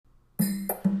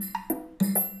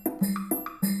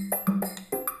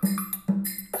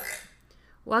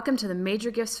Welcome to the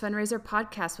Major Gifts Fundraiser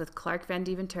podcast with Clark Van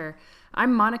Deventer.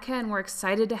 I'm Monica, and we're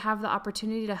excited to have the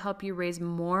opportunity to help you raise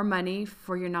more money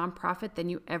for your nonprofit than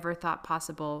you ever thought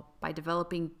possible by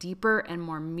developing deeper and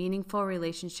more meaningful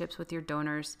relationships with your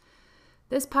donors.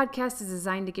 This podcast is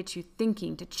designed to get you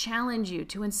thinking, to challenge you,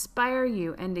 to inspire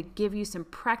you, and to give you some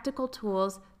practical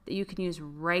tools that you can use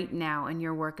right now in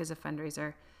your work as a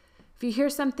fundraiser. If you hear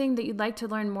something that you'd like to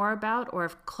learn more about, or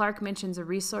if Clark mentions a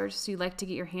resource you'd like to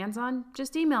get your hands on,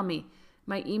 just email me.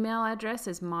 My email address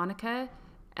is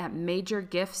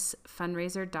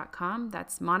monica@majorgiftsfundraiser.com.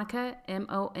 That's Monica,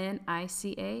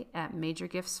 Monica, at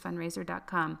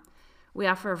majorgiftsfundraiser.com. We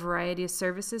offer a variety of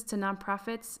services to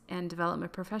nonprofits and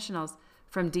development professionals,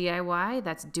 from DIY,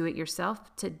 that's do it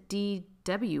yourself, to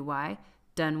DWY,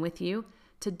 done with you,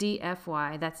 to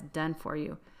DFY, that's done for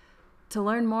you. To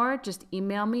learn more, just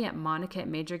email me at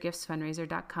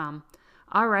monica@majorgiftsfundraiser.com.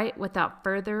 All right, without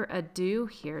further ado,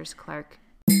 here's Clark.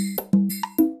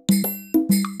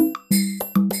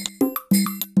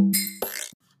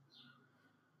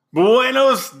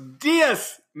 Buenos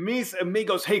dias, mis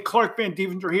amigos. Hey, Clark Van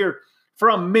Deventer here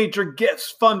from Major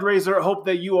Gifts Fundraiser. I hope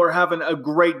that you are having a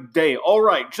great day. All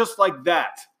right, just like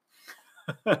that.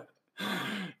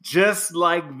 Just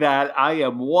like that, I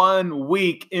am 1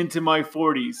 week into my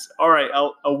 40s. All right,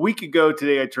 a week ago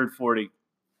today, I turned 40.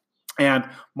 And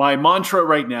my mantra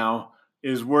right now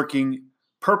is working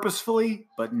purposefully,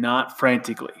 but not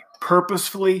frantically.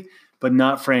 Purposefully, but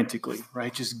not frantically,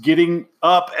 right? Just getting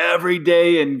up every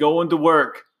day and going to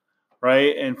work,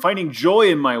 right? And finding joy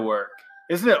in my work.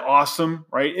 Isn't it awesome,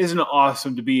 right? Isn't it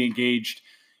awesome to be engaged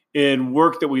in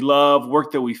work that we love,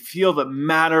 work that we feel that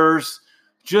matters,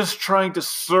 just trying to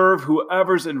serve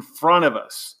whoever's in front of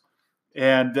us.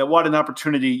 And what an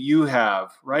opportunity you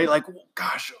have, right? Like,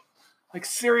 gosh, like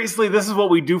seriously, this is what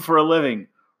we do for a living,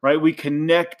 right? We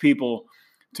connect people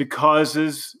to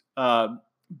causes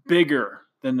bigger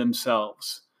than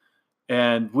themselves.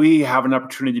 And we have an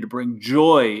opportunity to bring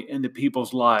joy into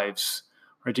people's lives,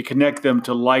 right? To connect them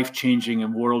to life-changing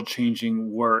and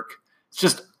world-changing work. It's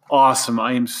just awesome.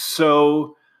 I am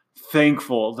so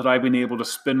thankful that I've been able to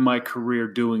spend my career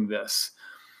doing this.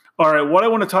 All right, what I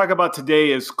want to talk about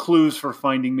today is clues for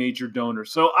finding major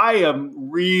donors. So I am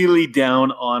really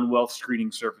down on wealth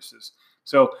screening services.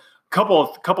 So a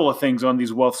couple of things on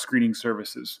these wealth screening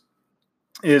services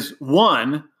is,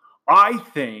 one, I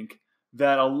think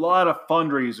that a lot of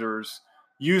fundraisers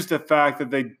use the fact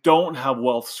that they don't have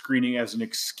wealth screening as an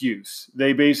excuse.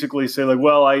 They basically say like,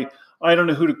 well, I don't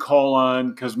know who to call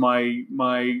on because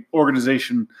my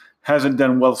organization hasn't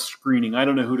done wealth screening. I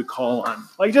don't know who to call on.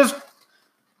 What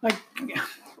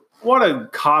a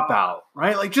cop-out,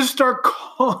 right? Like, just start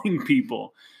calling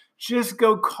people. Just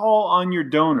go call on your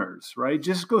donors, right?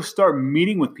 Just go start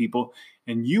meeting with people,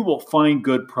 and you will find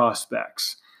good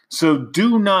prospects. So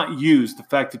do not use the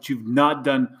fact that you've not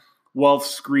done wealth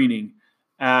screening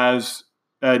as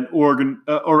an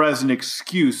or as an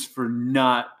excuse for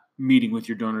not meeting with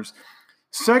your donors.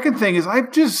 Second thing is,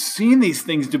 I've just seen these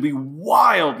things to be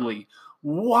wildly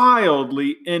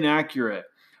inaccurate.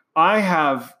 I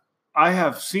have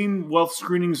seen wealth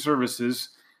screening services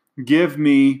give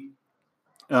me,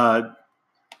 a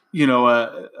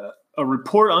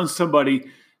report on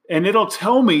somebody, and it'll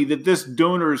tell me that this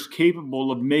donor is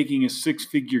capable of making a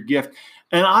six-figure gift.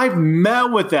 And I've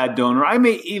met with that donor. I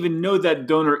may even know that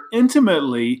donor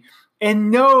intimately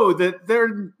and know that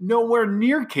they're nowhere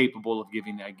near capable of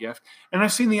giving that gift. And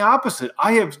I've seen the opposite.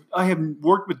 I have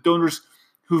worked with donors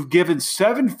who've given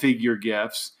seven-figure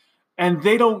gifts, and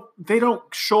they don't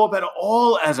show up at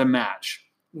all as a match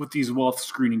with these wealth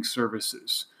screening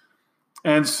services.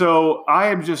 And so I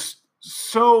am just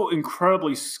so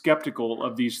incredibly skeptical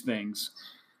of these things.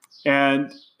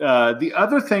 And the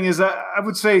other thing is that I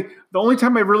would say the only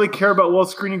time I really care about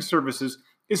wealth screening services,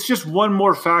 it's just one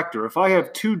more factor. If I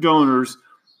have two donors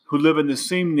who live in the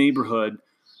same neighborhood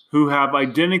who have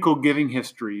identical giving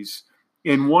histories,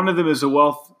 and one of them is a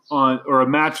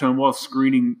match on wealth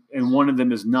screening and one of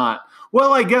them is not,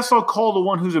 well, I guess I'll call the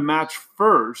one who's a match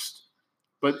first,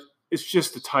 but it's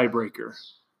just a tiebreaker,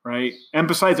 right? And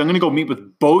besides, I'm going to go meet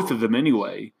with both of them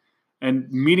anyway, and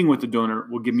meeting with the donor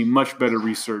will give me much better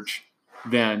research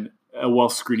than a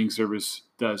wealth screening service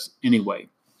does anyway.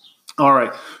 All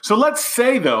right. So let's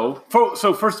say, though,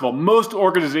 so first of all, most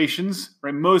organizations,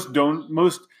 right, most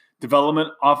development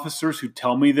officers who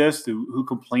tell me this, who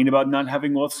complain about not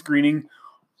having wealth screening,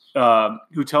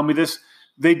 who tell me this,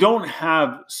 they don't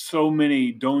have so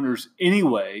many donors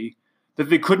anyway that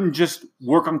they couldn't just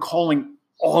work on calling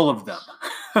all of them.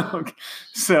 Okay.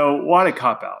 So what a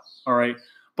cop-out. All right.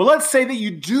 But let's say that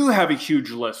you do have a huge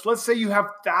list. Let's say you have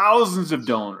thousands of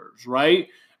donors, right?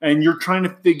 And you're trying to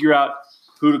figure out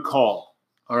who to call.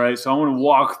 All right, so I want to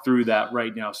walk through that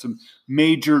right now. Some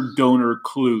major donor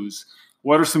clues.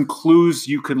 What are some clues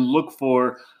you can look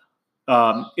for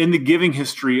in the giving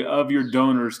history of your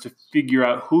donors to figure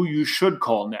out who you should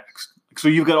call next? So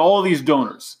you've got all these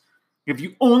donors. If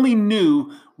you only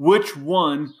knew which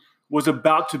one was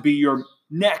about to be your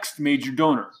next major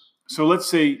donor. So let's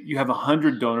say you have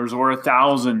 100 donors or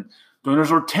 1,000 donors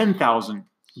or 10,000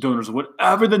 donors,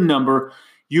 whatever the number,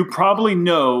 you probably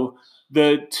know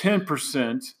the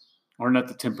 10%, or not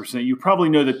the 10%, you probably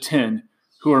know the 10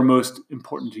 who are most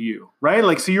important to you, right?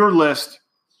 Like, so your list,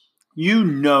 you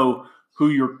know who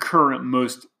your current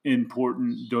most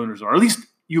important donors are. At least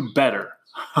you better,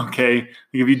 okay?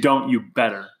 If you don't, you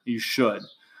better. You should.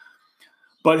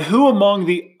 But who among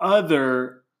the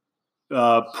other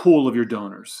pool of your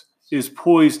donors is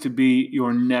poised to be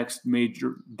your next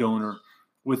major donor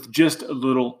with just a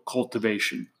little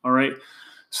cultivation, all right?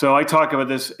 So I talk about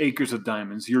this acres of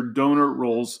diamonds. Your donor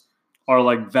rolls are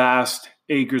like vast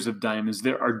acres of diamonds.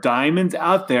 There are diamonds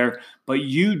out there, but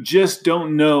you just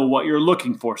don't know what you're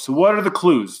looking for. So what are the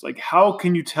clues? Like, how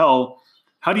can you tell,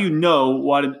 how do you know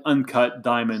what an uncut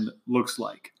diamond looks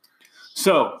like?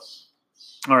 So,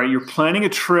 all right, you're planning a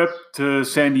trip to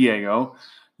San Diego.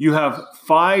 You have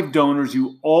 5 donors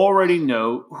you already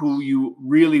know who you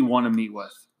really want to meet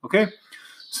with, okay?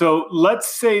 So let's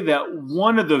say that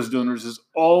one of those donors is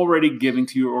already giving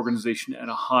to your organization at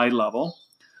a high level.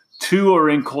 2 are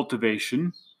in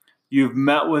cultivation. You've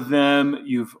met with them.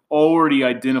 You've already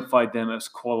identified them as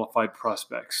qualified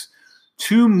prospects.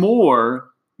 2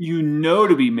 more you know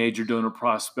to be major donor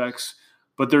prospects,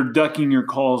 but they're ducking your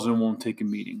calls and won't take a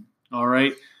meeting. All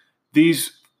right?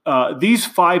 These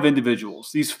 5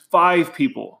 individuals, these 5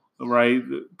 people, right?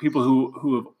 People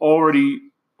who have already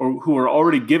or who are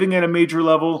already giving at a major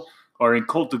level, are in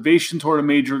cultivation toward a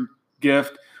major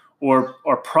gift, or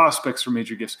are prospects for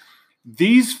major gifts.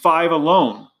 These 5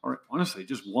 alone, or honestly,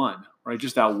 just one, right?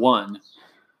 Just that one.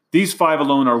 These 5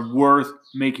 alone are worth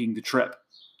making the trip.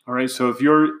 All right. So if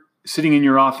you're sitting in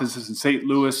your offices in St.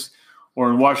 Louis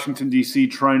or in Washington, D.C.,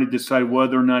 trying to decide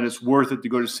whether or not it's worth it to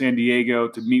go to San Diego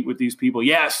to meet with these people,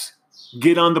 yes,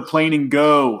 get on the plane and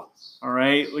go. All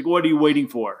right. Like, what are you waiting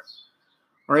for?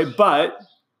 All right. But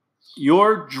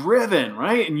you're driven,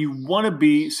 right? And you want to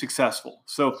be successful.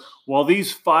 So while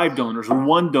these 5 donors or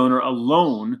 1 donor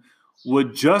alone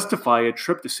would justify a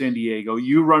trip to San Diego,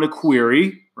 you run a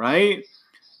query, right?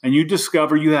 And you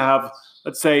discover you have,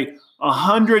 let's say,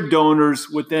 100 donors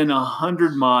within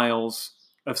 100 miles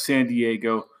of San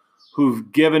Diego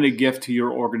who've given a gift to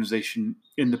your organization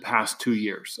in the past 2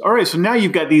 years. All right, so now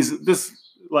you've got this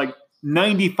like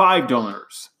 95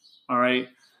 donors, all right?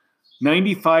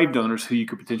 95 donors who you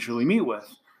could potentially meet with.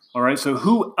 All right, so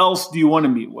who else do you want to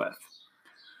meet with?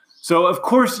 So, of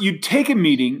course, you'd take a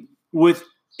meeting with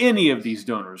any of these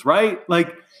donors, right?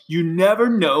 Like, you never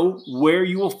know where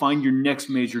you will find your next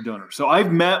major donor. So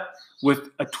I've met with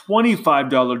a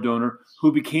 $25 donor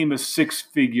who became a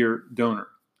 6-figure donor,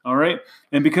 all right?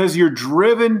 And because you're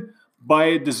driven by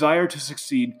a desire to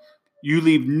succeed, you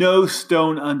leave no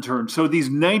stone unturned. So these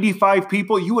 95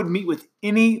 people, you would meet with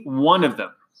any one of them.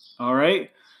 All right.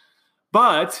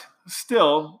 But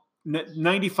still,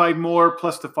 95 more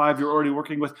plus the 5 you're already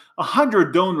working with,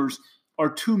 100 donors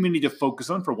are too many to focus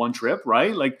on for one trip,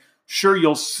 right? Like, sure,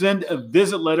 you'll send a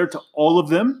visit letter to all of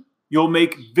them. You'll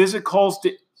make visit calls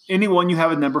to anyone you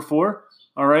have a number for.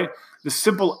 All right. The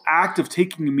simple act of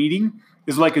taking a meeting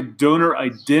is like a donor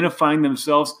identifying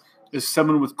themselves as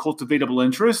someone with cultivatable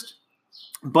interest.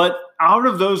 But out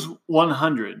of those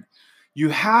 100, you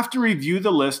have to review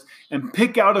the list and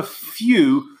pick out a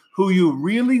few who you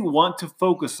really want to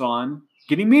focus on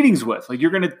getting meetings with. Like,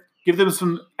 you're going to give them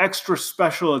some extra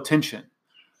special attention.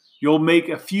 You'll make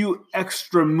a few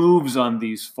extra moves on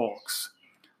these folks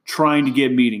trying to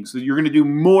get meetings. So you're going to do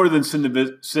more than send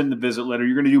the visit letter.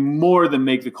 You're going to do more than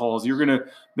make the calls. You're going to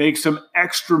make some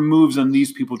extra moves on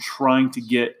these people trying to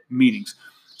get meetings.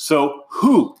 So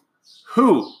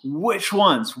which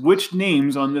ones, which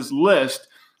names on this list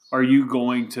are you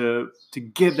going to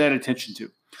give that attention to?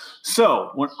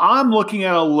 So when I'm looking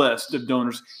at a list of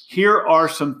donors, here are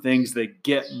some things that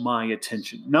get my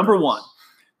attention. Number 1,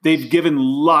 they've given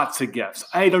lots of gifts.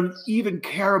 I don't even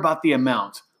care about the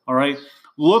amount, all right?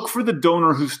 Look for the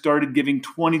donor who started giving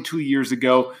 22 years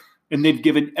ago and they've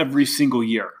given every single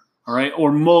year, all right?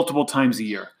 Or multiple times a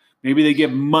year. Maybe they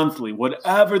give monthly,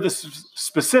 whatever the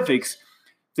specifics.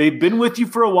 They've been with you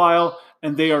for a while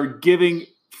and they are giving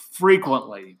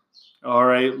frequently. All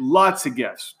right, lots of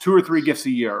gifts, 2 or 3 gifts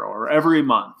a year or every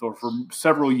month or for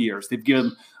several years. They've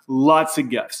given lots of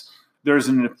gifts. There's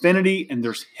an affinity and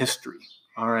there's history.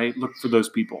 All right, look for those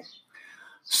people.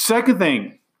 Second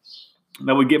thing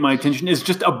that would get my attention is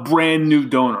just a brand new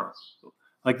donor.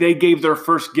 Like they gave their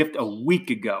first gift a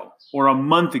week ago or a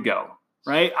month ago,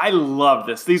 right? I love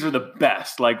this. These are the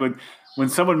best. Like when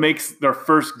someone makes their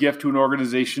first gift to an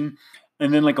organization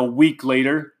and then like a week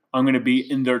later, I'm going to be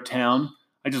in their town.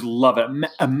 I just love it.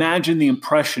 Imagine the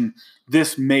impression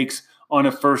this makes on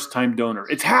a first-time donor.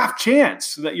 It's half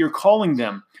chance that you're calling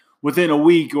them within a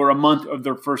week or a month of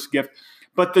their first gift.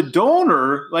 But the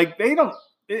donor, like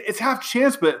it's half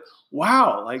chance, but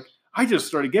wow, like I just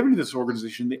started giving to this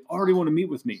organization. They already want to meet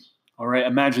with me. All right,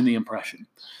 imagine the impression.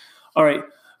 All right,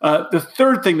 the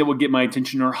third thing that would get my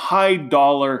attention are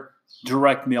high-dollar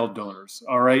direct mail donors.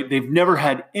 All right, they've never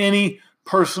had any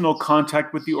personal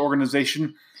contact with the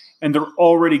organization, and they're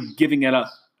already giving at a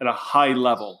high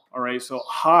level. All right, so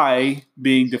high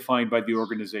being defined by the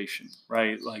organization,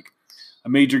 right? Like a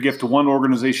major gift to one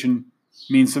organization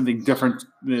means something different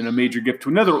than a major gift to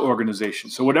another organization.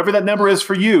 So whatever that number is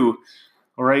for you,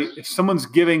 all right, if someone's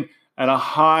giving at a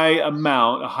high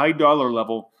amount, a high dollar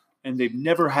level, and they've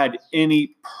never had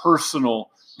any personal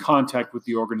contact with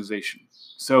the organization.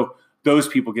 So those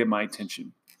people get my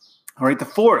attention. All right, the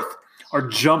fourth are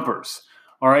jumpers.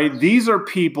 All right, these are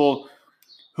people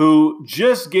who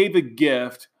just gave a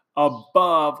gift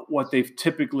above what they've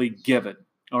typically given.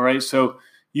 All right, so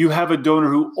you have a donor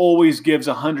who always gives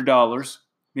 $100,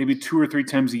 maybe 2 or 3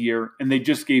 times a year, and they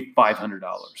just gave $500.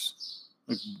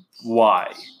 Like,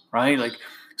 why? Right? Like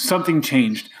something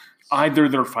changed. Either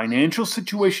their financial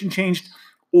situation changed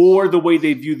or the way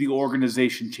they view the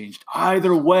organization changed.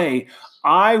 Either way,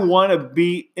 I want to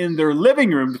be in their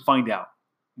living room to find out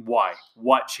why,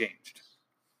 what changed.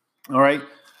 All right.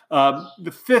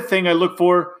 The fifth thing I look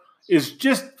for is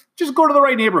just go to the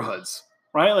right neighborhoods,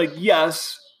 right? Like,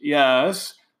 yes,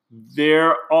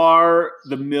 there are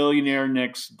the millionaire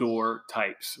next door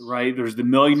types, right? There's the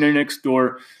millionaire next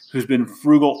door who's been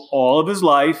frugal all of his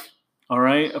life. All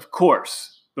right. Of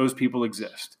course, those people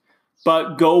exist,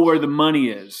 but go where the money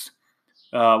is.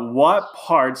 What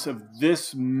parts of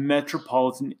this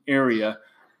metropolitan area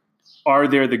are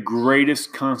there the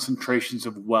greatest concentrations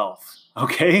of wealth?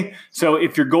 Okay, so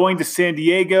if you're going to San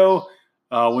Diego,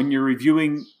 when you're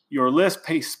reviewing your list,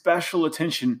 pay special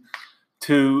attention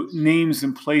to names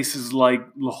in places like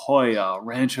La Jolla,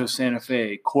 Rancho Santa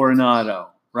Fe, Coronado,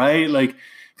 right? Like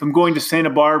if I'm going to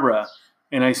Santa Barbara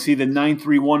and I see the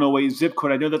 93108 zip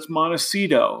code, I know that's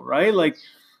Montecito, right? Like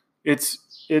there's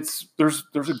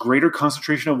a greater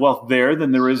concentration of wealth there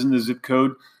than there is in the zip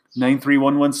code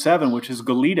 93117, which is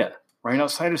Goleta, right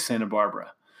outside of Santa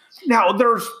Barbara. Now,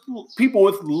 there's people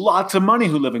with lots of money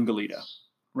who live in Goleta,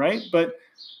 right? But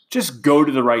just go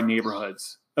to the right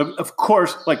neighborhoods. Of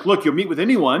course, like, look, you'll meet with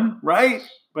anyone, right?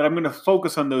 But I'm going to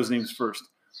focus on those names first.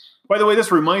 By the way,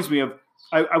 this reminds me of,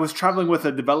 I was traveling with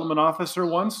a development officer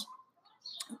once.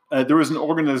 There was an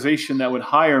organization that would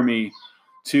hire me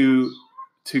to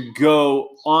go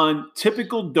on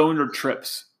typical donor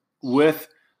trips with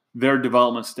their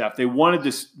development staff. They wanted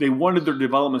their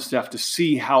development staff to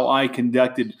see how I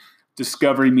conducted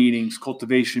discovery meetings,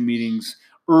 cultivation meetings,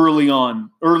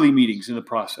 early meetings in the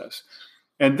process.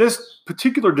 And this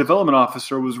particular development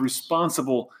officer was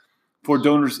responsible for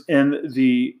donors in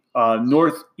the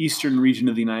northeastern region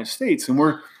of the United States. And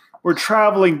we're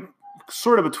traveling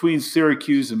sort of between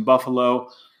Syracuse and Buffalo.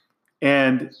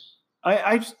 And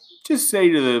I just say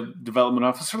to the development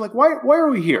officer, like, why are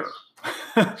we here?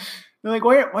 They're like,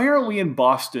 why aren't we in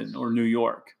Boston or New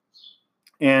York?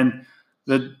 And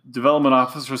the development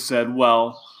officer said,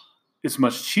 well, it's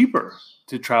much cheaper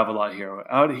to travel out here.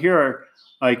 Out here,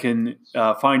 I can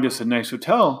find us a nice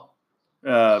hotel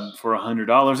for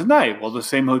 $100 a night. Well, the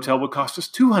same hotel would cost us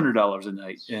 $200 a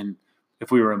night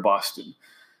if we were in Boston.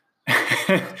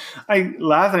 I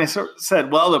laughed and I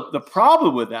said, well, the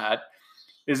problem with that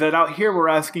is that out here we're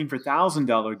asking for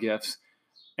 $1,000 gifts,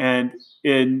 and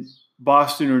in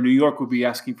Boston or New York would be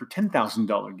asking for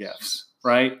 $10,000 gifts,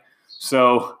 right?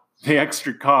 So the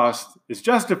extra cost is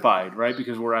justified, right?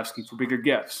 Because we're asking for bigger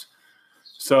gifts.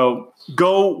 So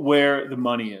go where the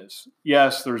money is.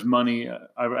 Yes, there's money.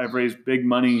 I've raised big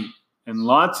money in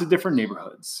lots of different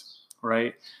neighborhoods,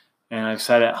 right? And I've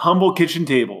sat at humble kitchen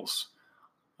tables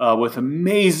with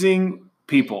amazing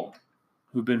people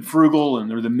who've been frugal, and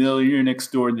they're the millionaire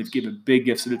next door, and they've given big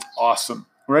gifts, and it's awesome,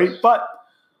 right? But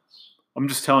I'm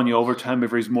just telling you, over time,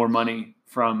 I've raised more money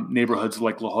from neighborhoods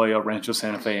like La Jolla, Rancho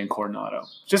Santa Fe, and Coronado.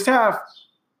 Just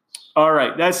All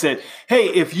right, that's it. Hey,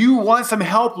 if you want some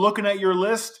help looking at your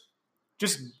list,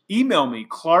 just email me,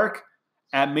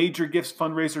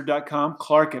 Clark@MajorGiftsFundraiser.com,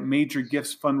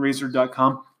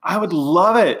 Clark@MajorGiftsFundraiser.com. I would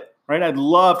love it, right? I'd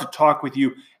love to talk with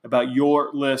you about your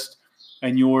list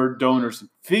and your donors,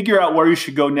 figure out where you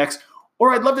should go next.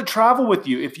 Or I'd love to travel with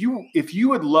you. If you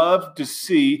would love to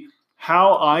see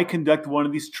how I conduct one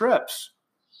of these trips,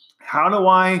 how do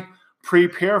I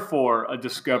prepare for a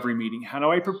discovery meeting? How do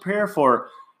I prepare for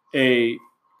a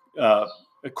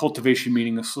cultivation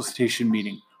meeting, a solicitation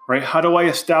meeting, right? How do I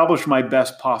establish my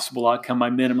best possible outcome, my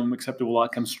minimum acceptable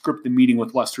outcome, script the meeting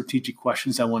with what strategic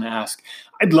questions I want to ask?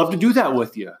 I'd love to do that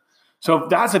with you. So if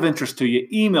that's of interest to you,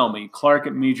 email me,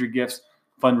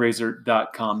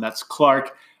 Clark@MajorGiftsFundraiser.com. That's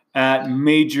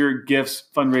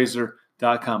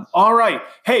Clark@MajorGiftsFundraiser.com. All right.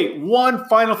 Hey, one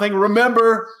final thing.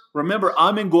 Remember,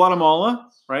 I'm in Guatemala,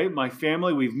 right? My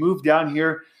family, we've moved down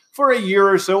here for a year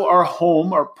or so. Our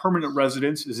home, our permanent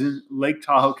residence is in Lake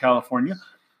Tahoe, California,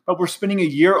 but we're spending a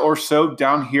year or so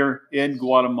down here in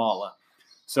Guatemala.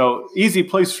 So easy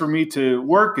place for me to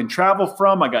work and travel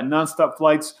from. I got nonstop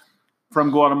flights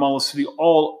from Guatemala City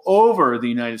all over the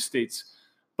United States.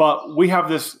 But we have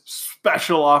this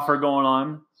special offer going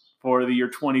on for the year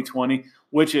 2020,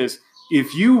 which is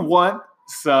if you want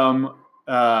to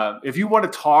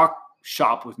talk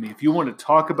shop with me, if you want to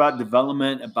talk about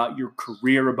development, about your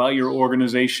career, about your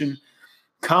organization,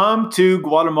 come to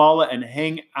Guatemala and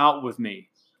hang out with me.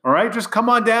 All right, just come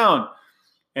on down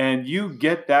and you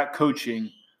get that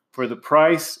coaching for the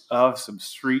price of some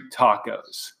street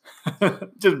tacos.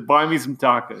 Just buy me some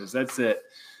tacos. That's it.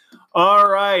 All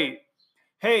right.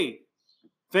 Hey,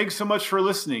 thanks so much for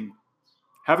listening.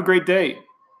 Have a great day.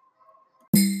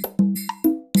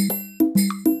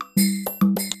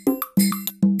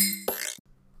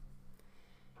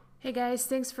 Hey guys,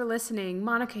 thanks for listening.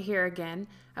 Monica here again.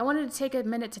 I wanted to take a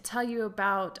minute to tell you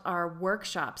about our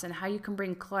workshops and how you can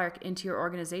bring Clark into your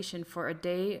organization for a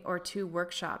day or two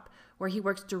workshop where he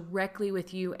works directly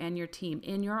with you and your team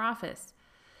in your office.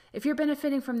 If you're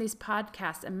benefiting from these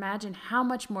podcasts, imagine how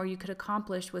much more you could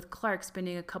accomplish with Clark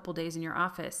spending a couple days in your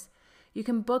office. You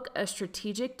can book a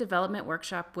strategic development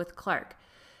workshop with Clark.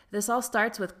 This all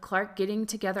starts with Clark getting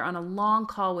together on a long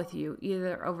call with you,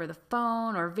 either over the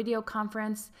phone or video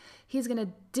conference. He's going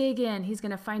to dig in. He's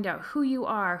going to find out who you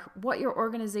are, what your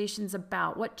organization's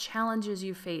about, what challenges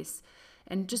you face,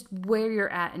 and just where you're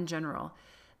at in general.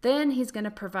 Then he's going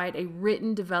to provide a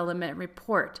written development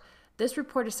report. This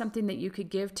report is something that you could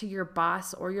give to your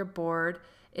boss or your board.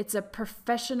 It's a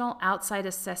professional outside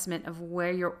assessment of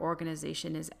where your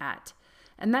organization is at.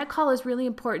 And that call is really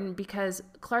important because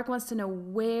Clark wants to know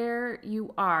where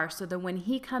you are so that when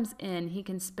he comes in, he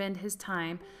can spend his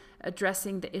time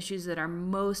addressing the issues that are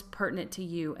most pertinent to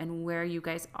you and where you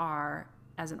guys are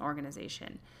as an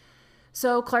organization.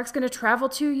 So Clark's going to travel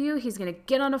to you. He's going to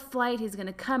get on a flight. He's going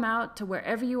to come out to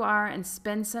wherever you are and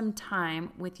spend some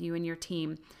time with you and your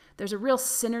team. There's a real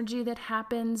synergy that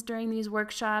happens during these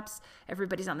workshops.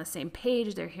 Everybody's on the same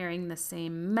page. They're hearing the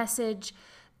same message.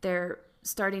 They're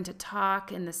starting to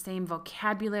talk in the same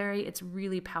vocabulary. It's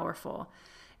really powerful.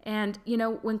 And, you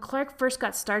know, when Clark first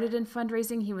got started in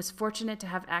fundraising, he was fortunate to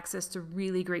have access to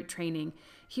really great training.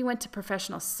 He went to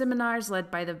professional seminars led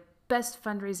by the best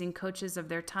fundraising coaches of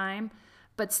their time,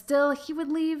 but still he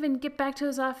would leave and get back to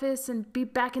his office and be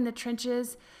back in the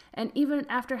trenches. And even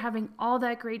after having all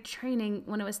that great training,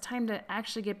 when it was time to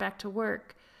actually get back to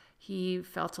work, he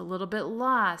felt a little bit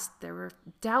lost. There were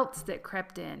doubts that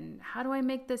crept in. How do I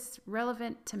make this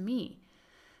relevant to me?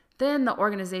 Then the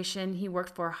organization he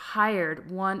worked for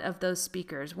hired one of those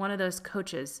speakers, one of those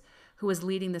coaches who was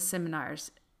leading the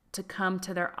seminars, to come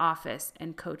to their office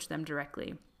and coach them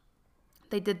directly.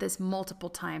 They did this multiple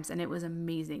times, and it was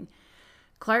amazing.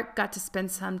 Clark got to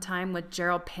spend some time with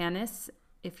Gerald Panis.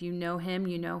 If you know him,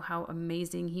 you know how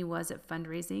amazing he was at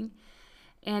fundraising.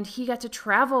 And he got to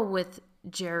travel with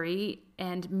Jerry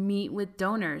and meet with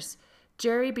donors.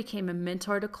 Jerry became a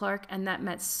mentor to Clark, and that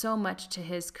meant so much to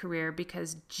his career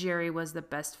because Jerry was the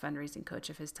best fundraising coach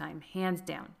of his time, hands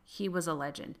down. He was a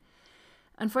legend.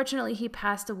 Unfortunately, he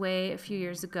passed away a few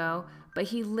years ago, but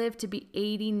he lived to be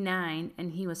 89,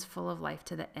 and he was full of life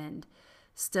to the end.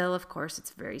 Still, of course,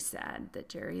 it's very sad that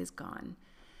Jerry is gone.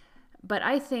 But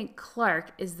I think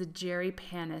Clark is the Jerry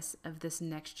Panis of this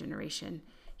next generation.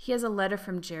 He has a letter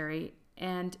from Jerry,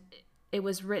 and it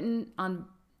was written on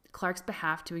Clark's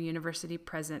behalf to a university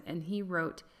president, and he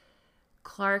wrote,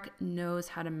 "Clark knows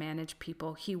how to manage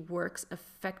people. He works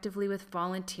effectively with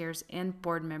volunteers and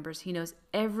board members. He knows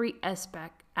every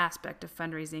aspect of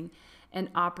fundraising and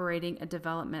operating a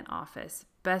development office.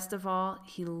 Best of all,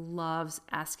 he loves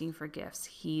asking for gifts.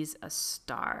 He's a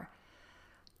star."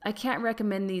 I can't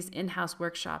recommend these in-house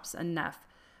workshops enough.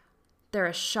 They're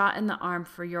a shot in the arm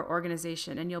for your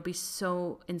organization, and you'll be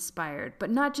so inspired. But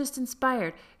not just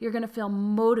inspired, you're going to feel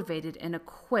motivated and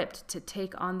equipped to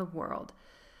take on the world.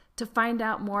 To find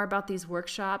out more about these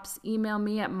workshops, email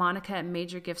me at Monica at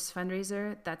Major Gifts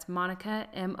Fundraiser. That's Monica,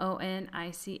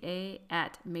 Monica,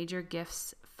 at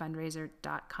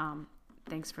majorgiftsfundraiser.com.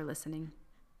 Thanks for listening.